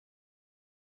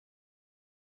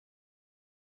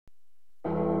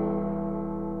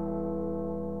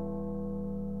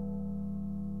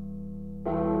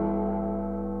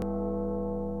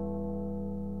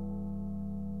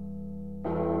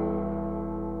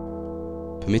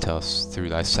permit us through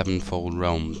thy sevenfold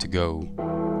realm to go.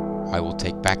 I will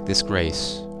take back this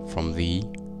grace from thee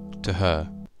to her,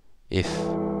 if,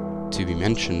 to be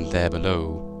mentioned there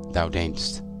below, thou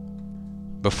deign'st.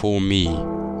 Before me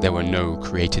there were no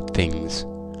created things,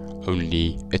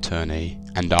 only Eternae,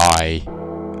 and I,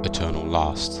 eternal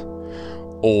last.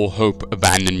 All hope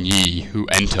abandon ye who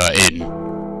enter in.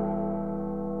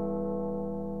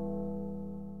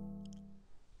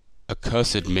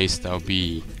 Accursed mayst thou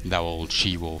be, thou old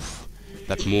she-wolf,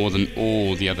 that more than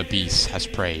all the other beasts has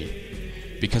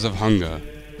prey, because of hunger,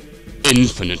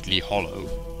 infinitely hollow.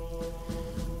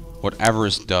 What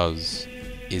avarice does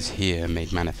is here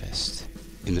made manifest,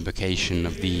 in the vocation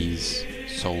of these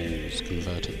souls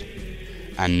converted,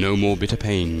 and no more bitter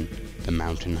pain the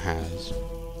mountain has.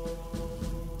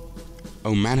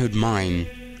 O manhood mine,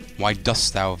 why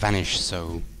dost thou vanish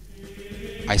so?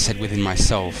 I said within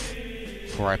myself,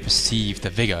 for I perceived the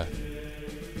vigour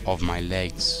of my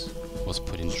legs was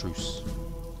put in truce.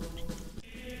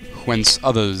 Whence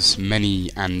others many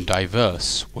and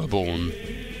diverse were born,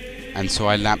 and so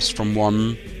I lapsed from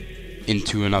one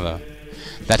into another,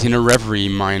 that in a reverie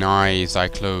mine eyes I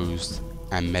closed,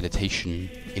 and meditation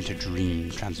into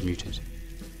dream transmuted.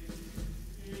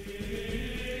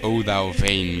 O thou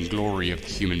vain glory of the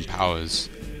human powers,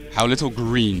 how little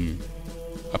green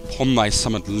upon thy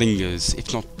summit lingers,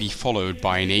 if not be followed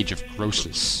by an age of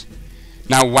grossness.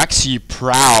 Now wax ye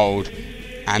proud,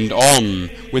 and on,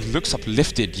 with looks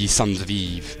uplifted, ye sons of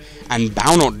Eve, and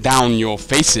bow not down your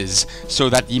faces, so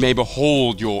that ye may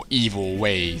behold your evil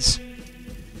ways.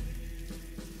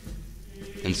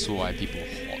 And saw I people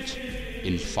hot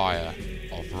in fire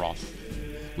of wrath,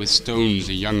 with stones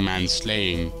a young man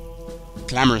slaying,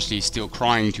 clamorously still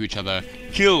crying to each other,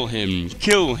 kill him,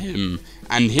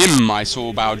 and him I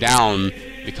saw bow down,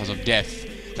 because of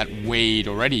death that weighed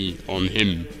already on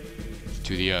him,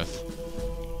 to the earth.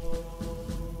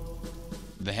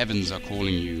 The heavens are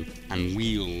calling you, and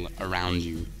wheel around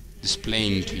you,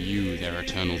 displaying to you their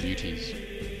eternal beauties.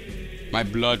 My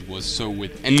blood was so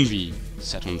with envy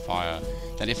set on fire,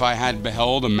 that if I had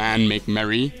beheld a man make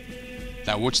merry,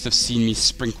 thou wouldst have seen me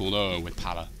sprinkled o'er with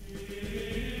pallor.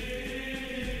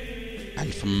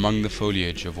 And from among the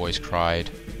foliage a voice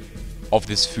cried, of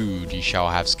this food ye shall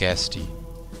have scarcity.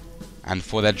 And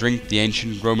for their drink the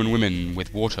ancient Roman women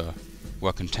with water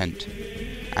were content,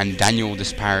 and Daniel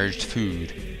disparaged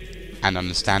food, and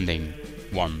understanding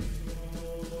won.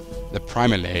 The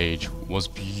primal age was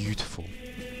beautiful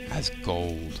as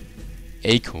gold,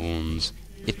 acorns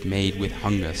it made with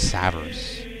hunger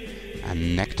savorous,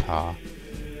 and nectar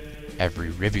every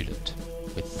rivulet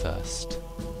with thirst.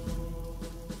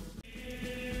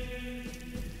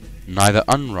 Neither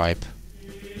unripe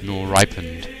nor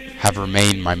ripened have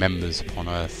remained my members upon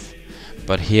earth,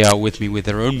 but here are with me with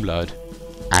their own blood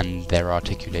and their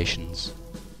articulations.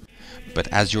 But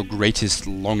as your greatest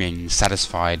longing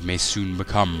satisfied may soon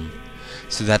become,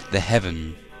 so that the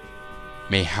heaven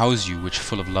may house you which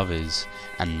full of love is,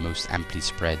 and most amply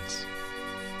spreads.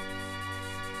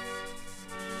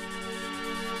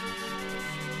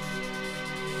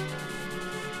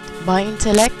 By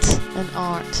intellect and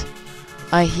art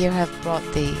I here have brought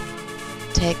thee,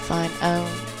 take thine own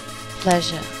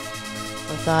pleasure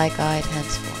for thy guide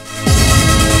henceforth.